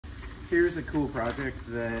Here's a cool project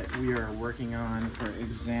that we are working on for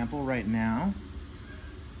example right now,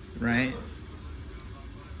 right?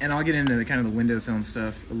 And I'll get into the kind of the window film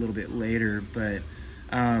stuff a little bit later, but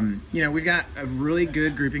you know, we've got a really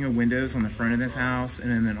good grouping of windows on the front of this house,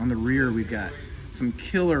 and then on the rear we've got some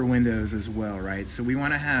killer windows as well, right? So we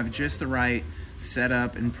want to have just the right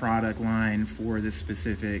setup and product line for this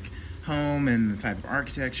specific home and the type of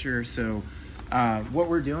architecture. So what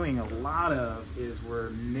we're doing a lot of is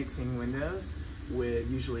we're mixing windows with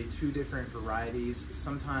usually 2 different varieties,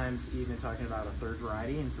 sometimes even talking about a 3rd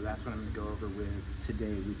variety, and so that's what I'm going to go over with today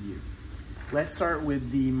with you. Let's start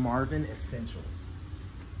with the Marvin Essential.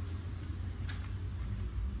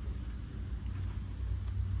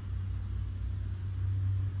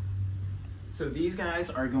 So these guys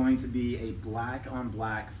are going to be a black on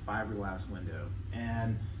black fiberglass window,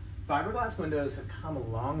 and fiberglass windows have come a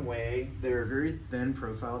long way. They're very thin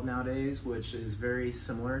profiled nowadays, which is very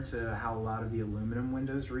similar to how a lot of the aluminum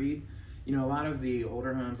windows read. You know, a lot of the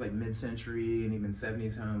older homes like mid-century and even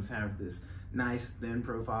 70s homes have this nice thin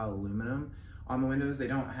profile aluminum on the windows. They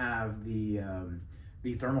don't have the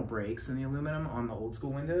thermal breaks in the aluminum on the old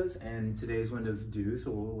school windows, and today's windows do,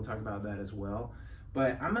 so we'll talk about that as well.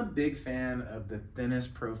 But I'm a big fan of the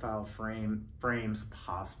thinnest profile frames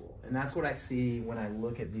possible. And that's what I see when I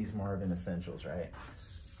look at these Marvin Essentials, right?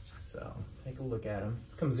 So take a look at them.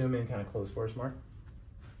 Come zoom in kind of close for us, Mark.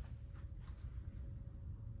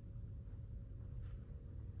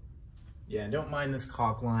 Yeah, don't mind this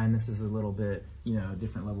caulk line. This is a little bit, you know, a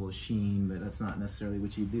different level of sheen, but that's not necessarily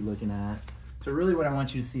what you'd be looking at. So really what I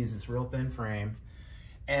want you to see is this real thin frame.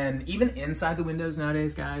 And even inside the windows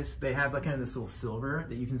nowadays, guys, they have like kind of this little silver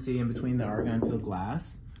that you can see in between the argon filled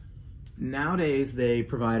glass. Nowadays, they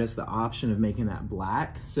provide us the option of making that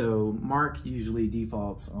black. So Mark usually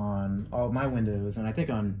defaults on all of my windows, and I think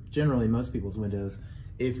on generally most people's windows,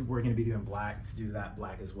 if we're gonna be doing black, to do that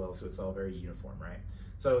black as well, so it's all very uniform, right?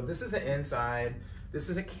 So this is the inside. This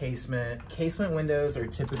is a casement. Casement windows are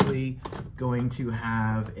typically going to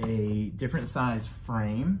have a different size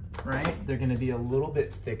frame, right? They're gonna be a little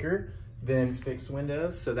bit thicker than fixed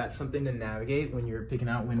windows, so that's something to navigate when you're picking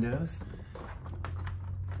out windows.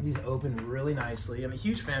 These open really nicely. I'm a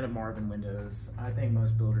huge fan of Marvin windows. I think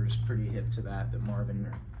most builders are pretty hip to that Marvin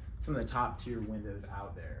are some of the top tier windows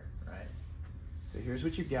out there, right? So here's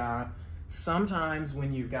what you've got. Sometimes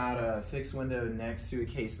when you've got a fixed window next to a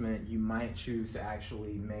casement, you might choose to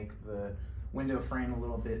actually make the window frame a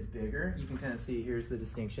little bit bigger. You can kind of see here's the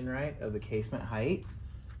distinction, right, of the casement height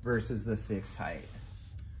versus the fixed height.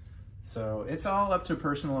 So it's all up to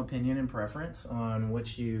personal opinion and preference on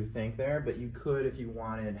what you think there, but you could, if you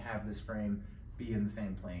wanted, have this frame be in the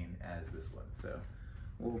same plane as this one. So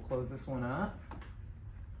we'll close this one up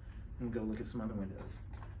and go look at some other windows.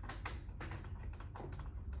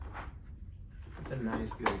 It's a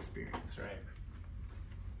nice, good experience, right?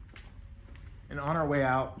 And on our way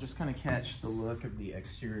out, just kind of catch the look of the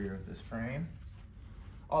exterior of this frame.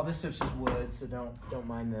 All this stuff's just wood, so don't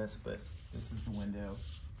mind this, but this is the window.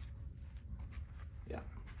 Yeah.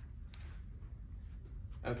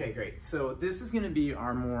 Okay, great. So this is going to be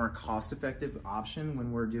our more cost-effective option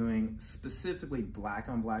when we're doing specifically black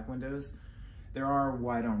on black windows. There are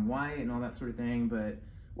white on white and all that sort of thing, but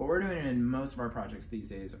what we're doing in most of our projects these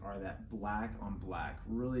days are that black on black.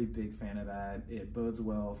 Really big fan of that. It bodes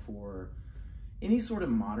well for any sort of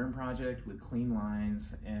modern project with clean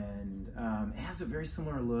lines, and it has a very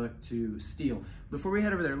similar look to steel. Before we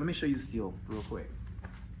head over there, let me show you steel real quick.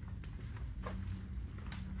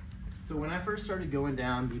 So when I first started going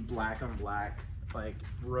down the black on black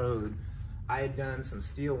road, I had done some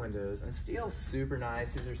steel windows, and steel's super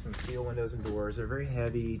nice. These are some steel windows and doors. They're very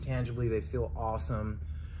heavy, tangibly they feel awesome,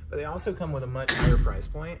 but they also come with a much higher price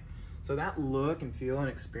point. So that look and feel and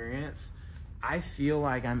experience, I feel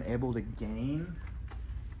like I'm able to gain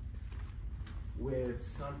with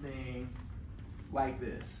something like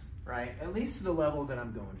this, right? At least to the level that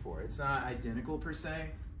I'm going for. It's not identical per se,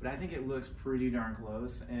 but I think it looks pretty darn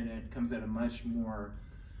close, and it comes at a much more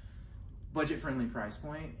budget-friendly price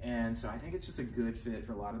point. And so I think it's just a good fit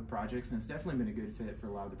for a lot of the projects, and it's definitely been a good fit for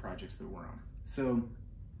a lot of the projects that we're on. So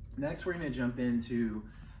next we're gonna jump into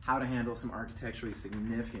how to handle some architecturally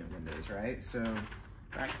significant windows, right? So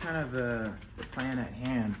back to kind of the plan at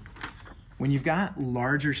hand. When you've got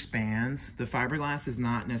larger spans, the fiberglass is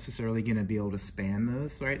not necessarily gonna be able to span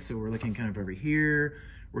those, right? So we're looking kind of over here,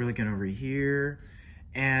 we're looking over here,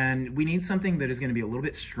 and we need something that is gonna be a little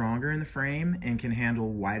bit stronger in the frame and can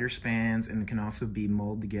handle wider spans, and can also be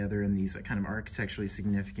molded together in these kind of architecturally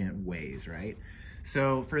significant ways, right?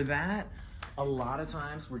 So for that, a lot of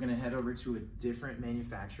times we're gonna head over to a different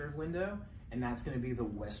manufacturer of window, and that's gonna be the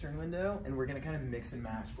Western window, and we're gonna kind of mix and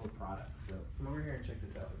match both products. So come over here and check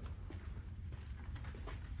this out.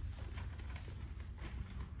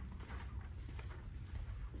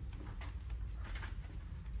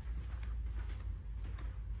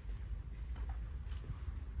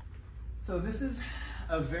 So this is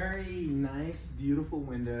a very nice, beautiful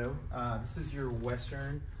window. This is your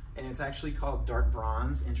Western, and it's actually called dark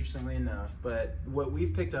bronze, interestingly enough. But what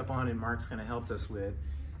we've picked up on, and Mark's kind of helped us with,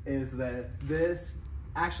 is that this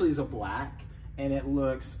actually is a black, and it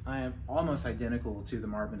looks almost identical to the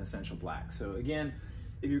Marvin Essential Black. So again,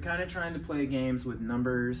 if you're kind of trying to play games with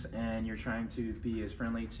numbers and you're trying to be as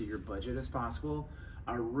friendly to your budget as possible,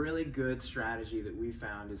 a really good strategy that we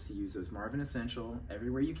found is to use those Marvin Essential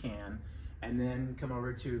everywhere you can, and then come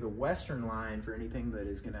over to the Western line for anything that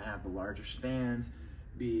is going to have the larger spans,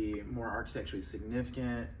 be more architecturally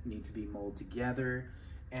significant, need to be molded together.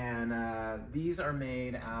 And these are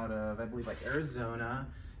made out of, I believe, like Arizona,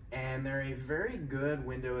 and they're a very good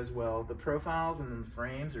window as well. The profiles and the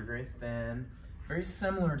frames are very thin, very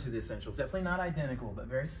similar to the Essentials. Definitely not identical, but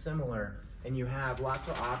very similar. And you have lots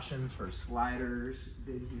of options for sliders,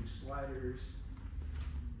 big, huge sliders,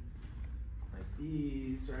 like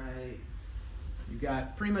these, right? You've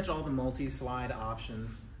got pretty much all the multi-slide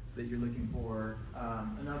options that you're looking for.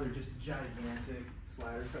 Another just gigantic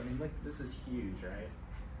slider. So I mean, like, this is huge, right?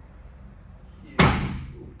 Huge.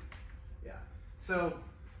 Ooh. Yeah. So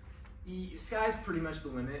sky's pretty much the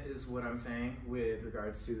limit, is what I'm saying with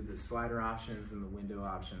regards to the slider options and the window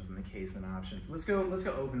options and the casement options. Let's go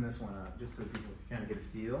open this one up just so people can kind of get a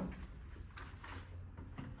feel.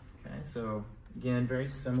 Okay, so again, very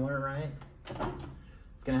similar, right?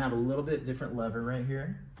 It's gonna have a little bit different lever right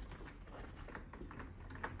here.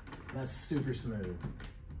 That's super smooth.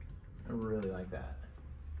 I really like that.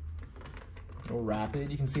 A little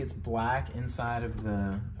rapid. You can see it's black inside of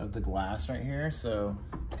the glass right here. So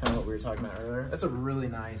it's kind of what we were talking about earlier. That's a really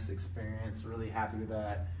nice experience. Really happy with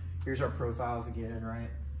that. Here's our profiles again,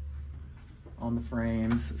 right? On the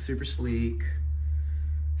frames, super sleek.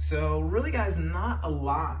 So really, guys, not a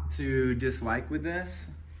lot to dislike with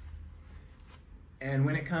this. And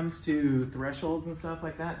when it comes to thresholds and stuff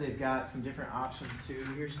like that, they've got some different options too.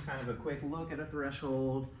 Here's just kind of a quick look at a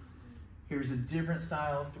threshold. Here's a different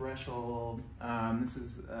style of threshold. This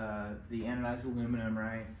is the anodized aluminum,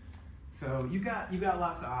 right? So you've got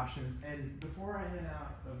lots of options. And before I head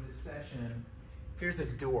out of this section, here's a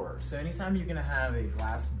door. So anytime you're gonna have a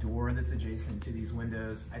glass door that's adjacent to these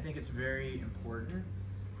windows, I think it's very important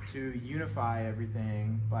to unify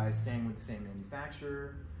everything by staying with the same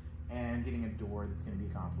manufacturer and getting a door that's going to be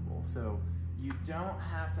comparable. So you don't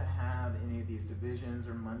have to have any of these divisions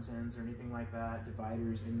or muntins or anything like that,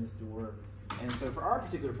 dividers in this door. And so for our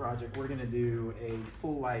particular project, we're going to do a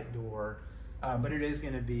full light door, but it is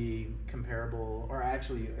going to be comparable, or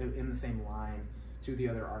actually in the same line, to the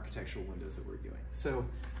other architectural windows that we're doing. So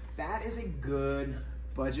that is a good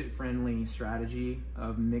budget-friendly strategy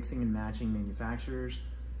of mixing and matching manufacturers.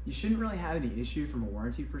 You shouldn't really have any issue from a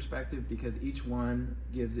warranty perspective because each one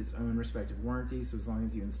gives its own respective warranty. So as long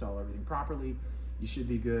as you install everything properly, you should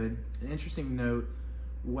be good. An interesting note,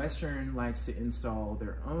 Western likes to install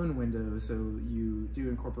their own windows, so you do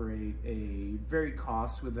incorporate a very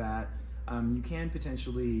cost with that. You can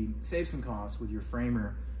potentially save some costs with your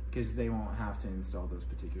framer because they won't have to install those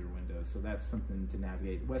particular windows. So that's something to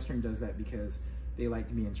navigate. Western does that because they like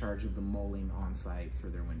to be in charge of the molding on site for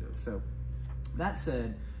their windows. So that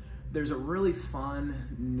said, there's a really fun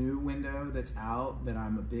new window that's out that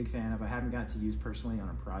I'm a big fan of. I haven't got to use personally on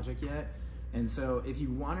a project yet. And so if you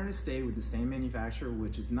wanted to stay with the same manufacturer,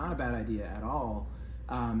 which is not a bad idea at all,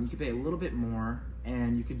 you could pay a little bit more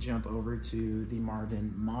and you could jump over to the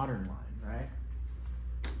Marvin Modern line, right?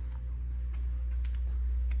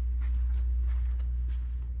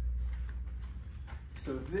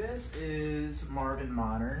 So this is Marvin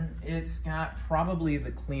Modern. It's got probably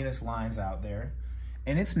the cleanest lines out there,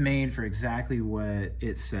 and it's made for exactly what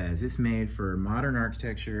it says. It's made for modern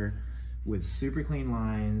architecture with super clean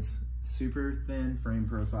lines, super thin frame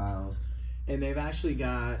profiles, and they've actually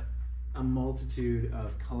got a multitude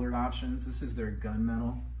of colored options. This is their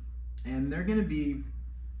gunmetal, and they're gonna be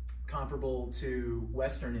comparable to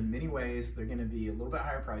Western in many ways. They're gonna be a little bit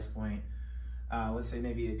higher price point. Let's say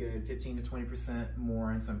maybe a good 15 to 20%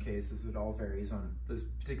 more in some cases. It all varies on those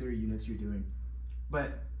particular units you're doing.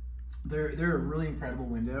 But they're a really incredible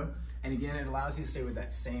window. And again, it allows you to stay with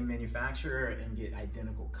that same manufacturer and get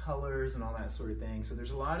identical colors and all that sort of thing. So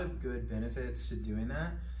there's a lot of good benefits to doing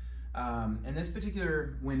that. And this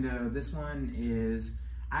particular window, this one is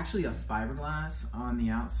actually a fiberglass on the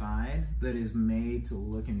outside that is made to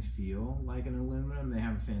look and feel like an aluminum. They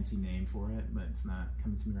have a fancy name for it, but it's not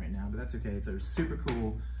coming to me right now, but that's okay. It's a super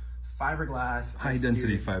cool fiberglass. High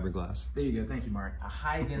density fiberglass. There you go, thank you, Mark. A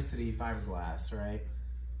high density fiberglass, right?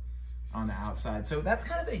 On the outside. So that's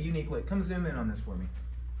kind of a unique look. Come zoom in on this for me.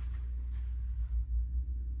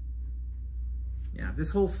 Yeah, this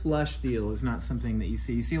whole flush deal is not something that you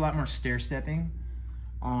see. You see a lot more stair stepping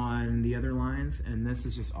on the other lines, and this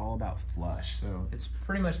is just all about flush. So it's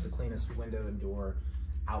pretty much the cleanest window and door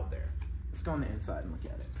out there. Let's go on the inside and look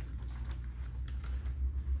at it.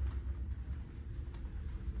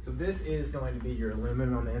 So this is going to be your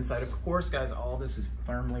aluminum on the inside. Of course, guys, all this is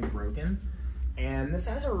thermally broken, and this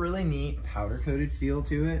has a really neat powder coated feel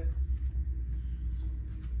to it.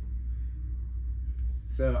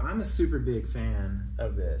 So I'm a super big fan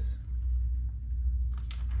of this.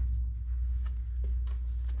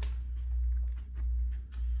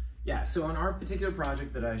 Yeah, so on our particular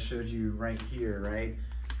project that I showed you right here, right,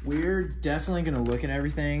 we're definitely gonna look at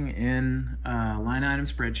everything in a line item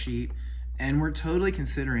spreadsheet, and we're totally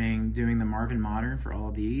considering doing the Marvin Modern for all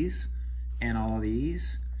of these and all of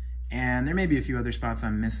these. And there may be a few other spots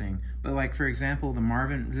I'm missing, but like for example, the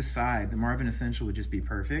Marvin, this side, the Marvin Essential would just be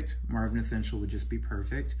perfect. Marvin Essential would just be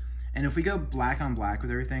perfect. And if we go black on black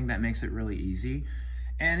with everything, that makes it really easy.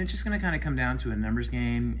 And it's just gonna kind of come down to a numbers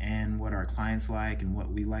game and what our clients like and what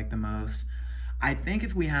we like the most. I think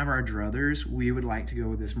if we have our druthers, we would like to go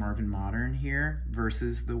with this Marvin Modern here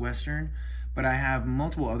versus the Western. But I have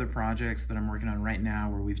multiple other projects that I'm working on right now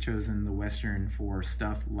where we've chosen the Western for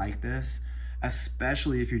stuff like this,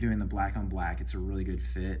 especially if you're doing the black on black. It's a really good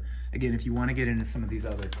fit. Again, if you want to get into some of these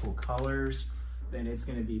other cool colors, then it's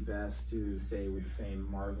going to be best to stay with the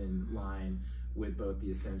same Marvin line with both the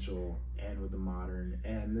Essential and with the Modern.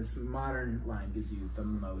 And this Modern line gives you the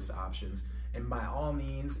most options. And by all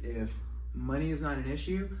means, if money is not an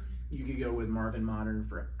issue, you could go with Marvin Modern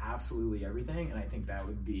for absolutely everything, and I think that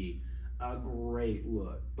would be a great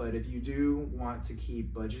look. But if you do want to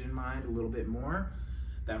keep budget in mind a little bit more,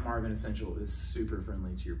 that Marvin Essential is super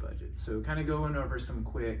friendly to your budget. So kind of going over some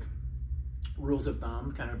quick rules of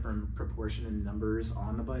thumb, kind of from proportion and numbers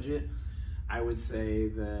on the budget, I would say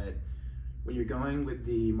that when you're going with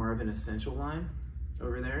the Marvin Essential line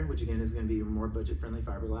over there, which again is going to be more budget-friendly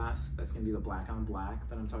fiberglass, that's going to be the black on black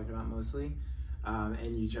that I'm talking about mostly,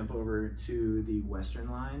 and you jump over to the Western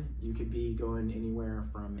line, you could be going anywhere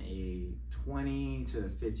from a 20 to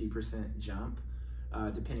 50% jump,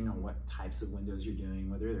 depending on what types of windows you're doing,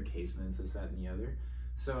 whether they're casements, this, that, and the other.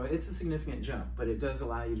 So it's a significant jump, but it does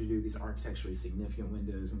allow you to do these architecturally significant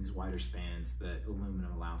windows and these wider spans that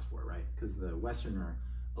aluminum allows for, right? Because the Western are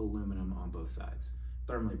aluminum on both sides,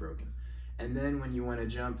 thermally broken. And then when you want to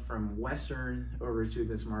jump from Western over to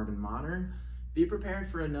this Marvin Modern, be prepared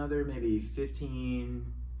for another maybe 15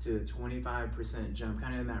 to 25% jump,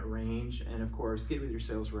 kind of in that range. And of course, get with your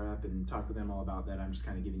sales rep and talk with them all about that. I'm just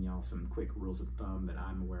kind of giving y'all some quick rules of thumb that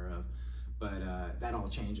I'm aware of, but that all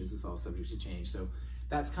changes. It's all subject to change. So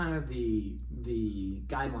that's kind of the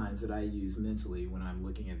guidelines that I use mentally when I'm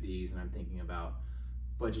looking at these and I'm thinking about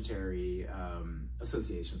budgetary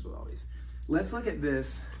associations with all these. Let's look at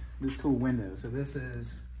this cool window. So this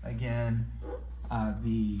is, again,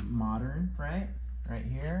 the Modern, right? Right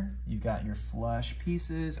here, you've got your flush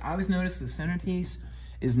pieces. I always notice the centerpiece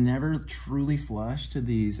is never truly flush to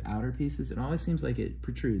these outer pieces. It always seems like it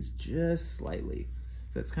protrudes just slightly.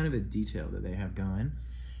 So it's kind of a detail that they have going.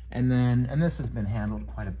 And then, and this has been handled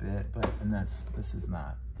quite a bit, this is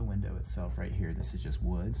not the window itself right here. This is just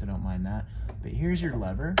wood, so don't mind that. But here's your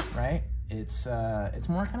lever, right? It's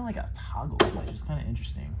more kind of like a toggle, which is kind of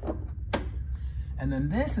interesting. And then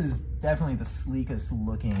this is definitely the sleekest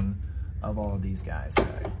looking of all of these guys,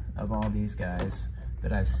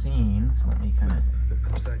 that I've seen. So let me kind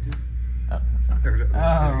of... Upside too? Oh, sorry.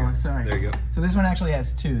 Oh, sorry. There you go. So this one actually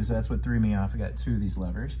has two, so that's what threw me off. I got two of these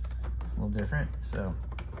levers. It's a little different. So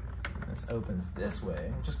this opens this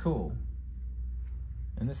way, which is cool.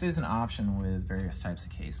 And this is an option with various types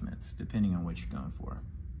of casements, depending on what you're going for.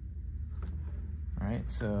 All right,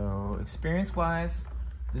 so experience-wise,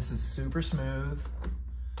 this is super smooth.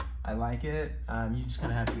 I like it. You just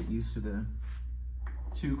kind of have to get used to the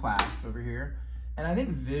two clasp over here. And I think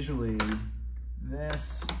visually,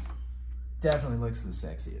 this definitely looks the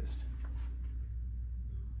sexiest.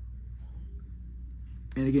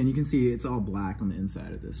 And again, you can see it's all black on the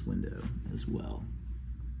inside of this window as well.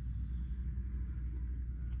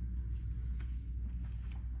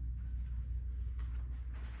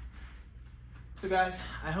 So guys,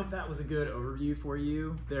 I hope that was a good overview for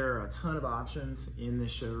you. There are a ton of options in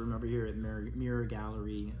this showroom over here at Mirror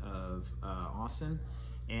Gallery of Austin.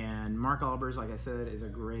 And Mark Albers, like I said, is a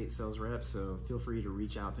great sales rep, so feel free to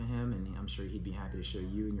reach out to him, and I'm sure he'd be happy to show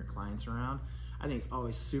you and your clients around. I think it's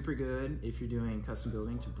always super good if you're doing custom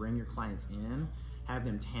building to bring your clients in, have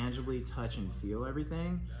them tangibly touch and feel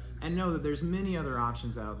everything, and know that there's many other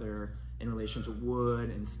options out there in relation to wood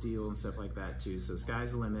and steel and stuff like that too. So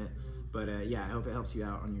sky's the limit. But yeah, I hope it helps you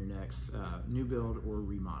out on your next new build or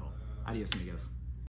remodel. Adios, amigos.